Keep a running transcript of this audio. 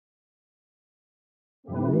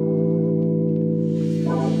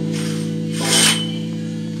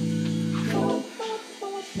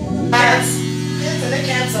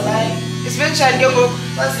mentioned you go.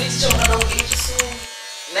 What's this?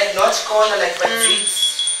 Like not corner, like but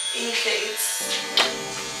it's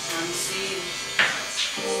I'm seeing.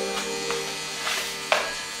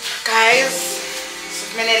 Guys,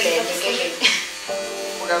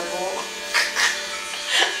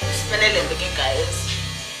 guys.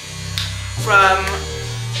 From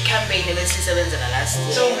campaign in the seasons and last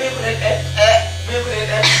year. So we could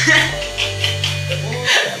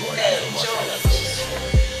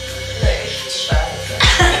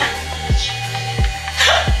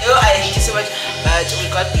I hate you so much, but we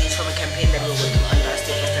got these from a campaign that we were working on last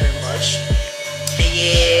year for Stellenbosch.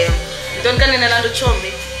 Yeah, we don't get in another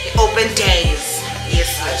chommy. Open days.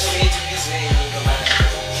 Yes.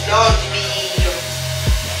 Don't be.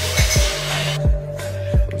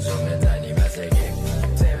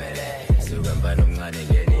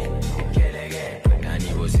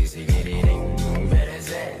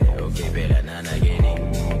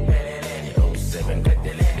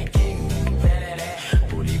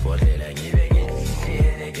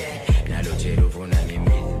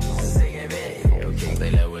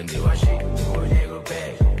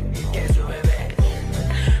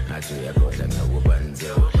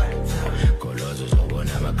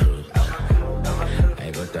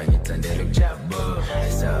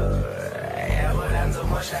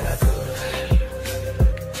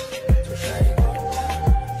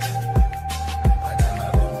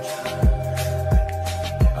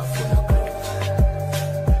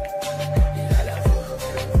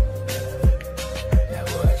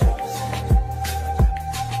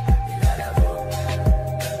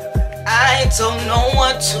 I don't know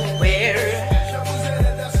what to wear.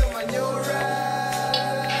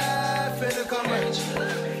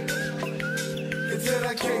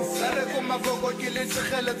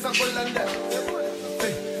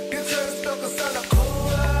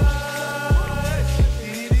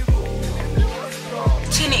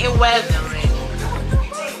 Tini, it well already.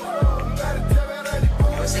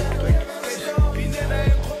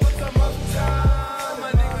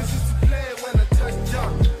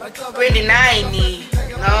 Really 90.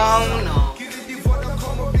 No.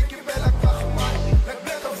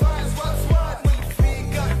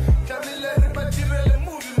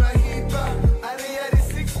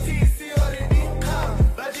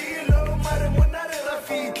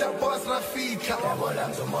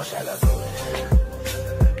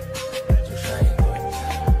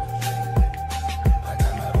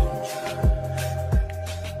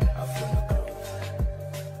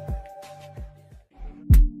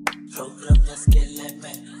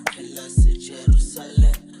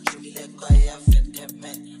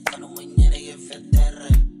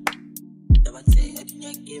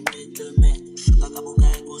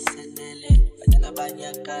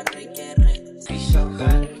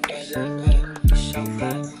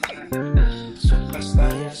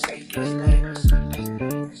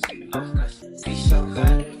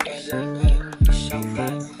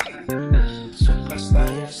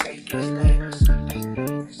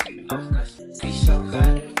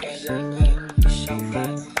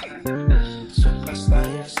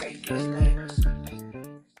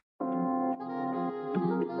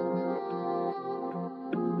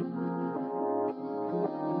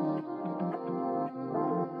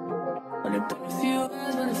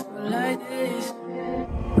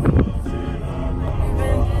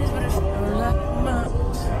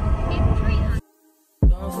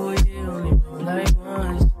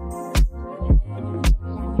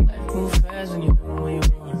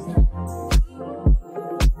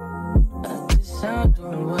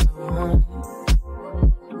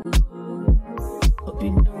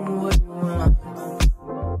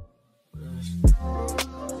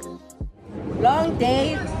 Long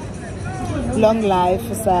day, long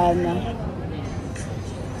life, sana.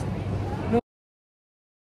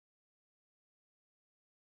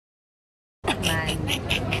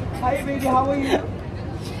 Hi baby, how are you?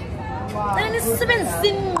 Wow. And it's been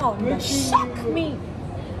singing. Shock me.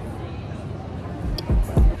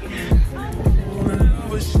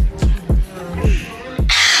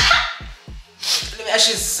 Let me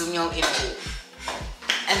actually zoom you in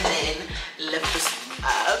and then lift this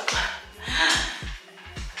up.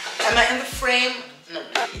 Am I in the frame? No,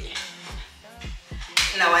 really.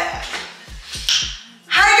 Now I am.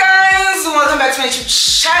 Hi guys, welcome back to my YouTube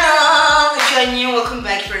channel. If you are new, welcome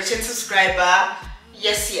back. If you're a 10 subscriber,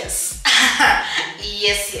 yes. yes.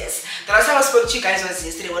 The last time I spoke to you guys was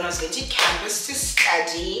yesterday when I was going to campus to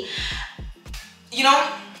study. You know,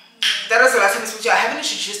 that was the last time I spoke to you. I haven't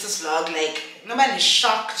introduced this vlog. Like, nobody is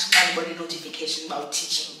shocked and got a notification about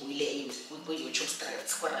teaching YouTube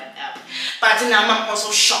starts where I am. But now I'm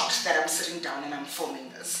also shocked that I'm sitting down and I'm filming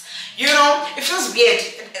this. You know, it feels weird.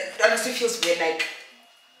 It honestly feels weird. Like,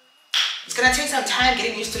 it's gonna take some time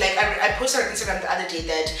getting used to. Like, I posted on Instagram the other day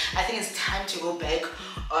that I think it's time to go back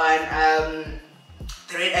on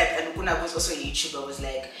the Red app. And Kuna was also a YouTuber, was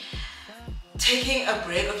like, taking a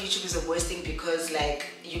break of YouTube is the worst thing because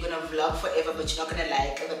like you're gonna vlog forever, but you're not gonna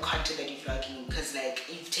like the content that you're vlogging because like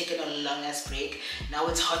you've taken a long ass break. Now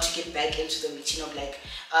it's hard to get back into the routine of like,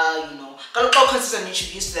 you know, consists on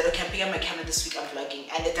YouTube used to that. Okay, I'm picking up my camera this week, I'm vlogging,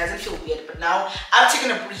 and it doesn't feel weird. But now I've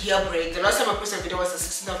taken a year break. The last time I posted a video was the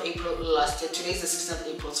 16th of April last year. Today's the 16th of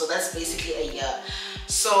April, so that's basically a year.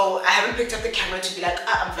 So I haven't picked up the camera to be like,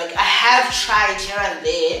 I'm vlogging. I have tried here and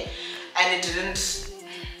there, and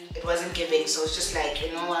it wasn't giving. So it's just like,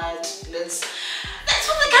 you know what, let's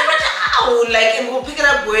put the camera down, like, and we'll pick it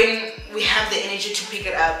up when we have the energy to pick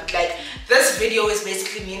it up. Like, this video is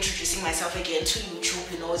basically me introducing myself again to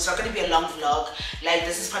YouTube. You know, it's not going to be a long vlog. Like,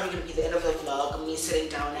 this is probably going to be the end of the vlog, me sitting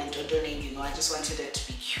down and doing, you know, I just wanted it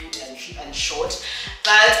to be cute and short.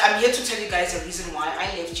 But I'm here to tell you guys the reason why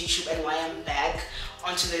I left YouTube and why I'm back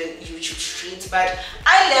onto the YouTube streets. But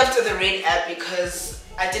I left the Red app because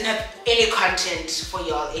I didn't have any content for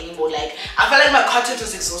y'all anymore. Like, I felt like my content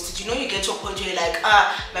was exhausted. You know, you get to a point where you're like,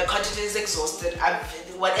 my content is exhausted.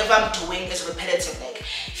 Whatever I'm doing is repetitive. Like,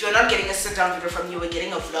 if you're not getting a sit down video from me, we're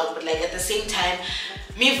getting a vlog. But like at the same time,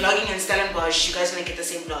 me vlogging in Stellenbosch, you guys are gonna get the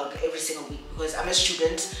same vlog every single week because I'm a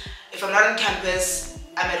student. If I'm not on campus,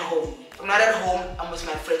 I'm at home. If I'm not at home, I'm with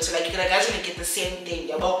my friends. So like, you guys are gonna get the same thing.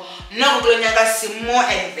 Yeah, but no, more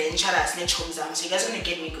adventurous. So you guys are gonna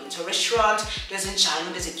get me going to a restaurant. There's in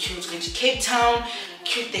China, there's a cute, going to Cape Town,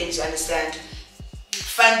 cute things, you understand,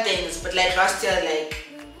 fun things. But like last year, like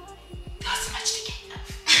there was so much to get up.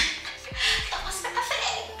 There was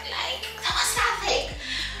nothing. Like there was nothing.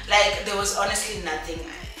 Like there was honestly nothing.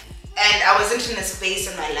 And I wasn't in a space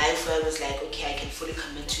in my life where I was like, okay, I can fully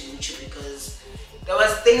commit to YouTube because there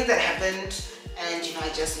was things that happened, and you know, I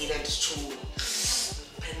just needed to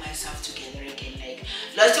bring myself together again. Like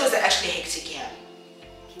last year was actually a hectic year.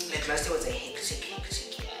 Like last year was a hectic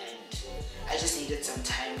year, and I just needed some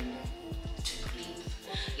time to breathe.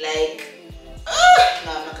 Like,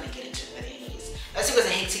 no, I'm not gonna get into it, but anyways, last year was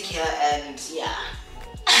a hectic year, and yeah.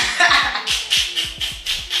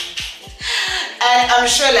 And I'm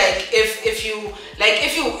sure, like, if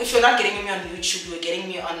you're not getting me on YouTube, you're getting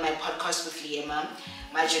me on my podcast with Liema,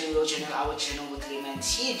 my channel, our channel with Liema and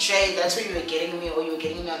TJ. That's where you were getting me, or you were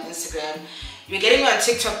getting me on Instagram. You were getting me on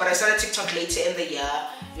TikTok, but I started TikTok later in the year.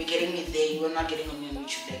 You're getting me there. You were not getting me on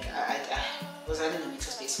YouTube. Like I was not in the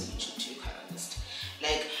mental space for YouTube, to be quite honest.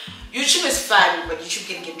 Like YouTube is fun, but YouTube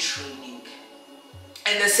can get draining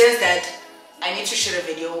in the sense that I need to shoot a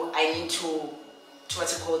video. I need to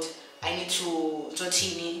what's it called? I need to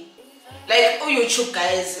tini. Like, oh, YouTube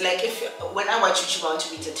guys, like when I watch YouTube, I want to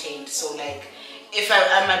be entertained. So like, if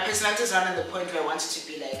my personality is not at the point where I want it to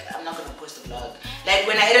be, like, I'm not gonna post a vlog. Like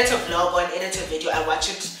when I edit a vlog or edit a video,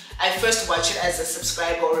 I first watch it as a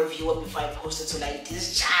subscriber or a viewer before I post it. So like,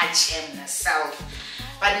 this judge myself.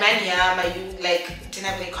 But man, yeah, didn't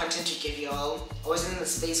have any content to give y'all. I wasn't in the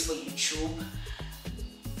space for YouTube.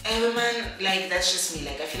 And man, like that's just me.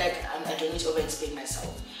 Like I feel like I don't need to over-explain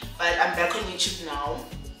myself. But I'm back on YouTube now,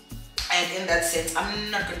 and in that sense,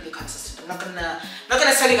 I'm not gonna be consistent. I'm not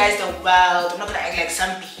gonna tell you guys the world. I'm not gonna act like some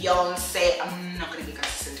Beyonce. I'm not gonna be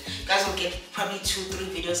consistent. You guys will get probably 2-3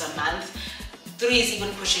 videos a month. 3 is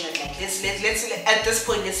even pushing it. Like let's at this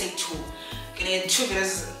point, let's say 2. Gonna get 2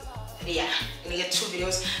 videos. Yeah, gonna get 2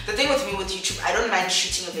 videos. The thing with me with YouTube, I don't mind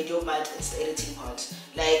shooting a video, but it's the editing part.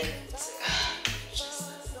 Like.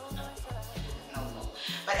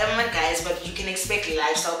 But guys, but you can expect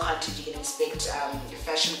lifestyle content, you can expect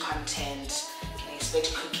fashion content, you can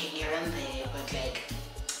expect cooking here and there, but like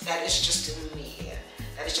that is just me.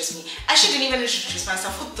 That is just me. I shouldn't even introduce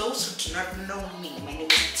myself. For those who do not know me, my name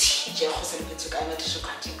is Ruselo-Phetuka. I'm a digital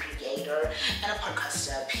content creator and a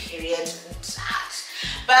podcaster, period.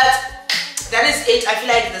 But that is it. I feel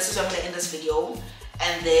like this is where I'm gonna end this video.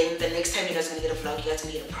 And then the next time you guys are gonna get a vlog, you guys are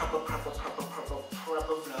gonna get a proper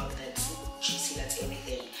vlog that's juicy, that's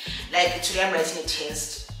everything. Like today I'm writing a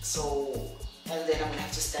test, so, and then I'm gonna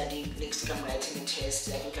have to study. Next week I'm writing a test,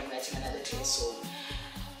 I think I'm writing another test, so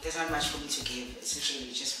there's not much for me to give. It's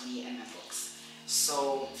literally just me and my books.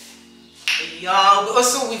 So yeah,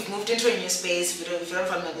 we've moved into a new space. If you don't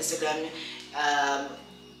follow me on Instagram,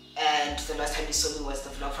 and the last time you saw me was the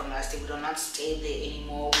vlog from last day. We do not stay there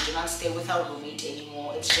anymore. We do not stay with our roommate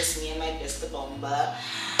anymore. It's just me and my best bomba,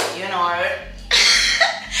 you know.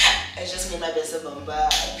 It's just me and my best bomba,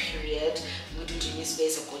 period. We do a new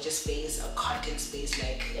space, a gorgeous space, a content space.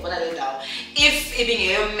 Like if it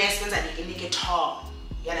being a mess, I need a guitar.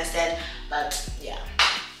 You understand? But yeah.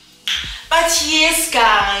 But yes,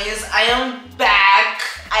 guys, I am back.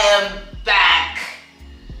 I am back.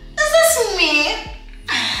 Is this me?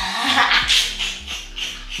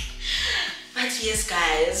 But yes,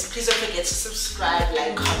 guys, please don't forget to subscribe,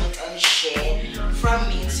 like, comment, and share. From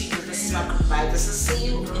me to you, this is my goodbye. This is see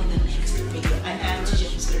you in the next video. I am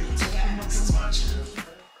Ruselo-Phetuka, and this is my channel.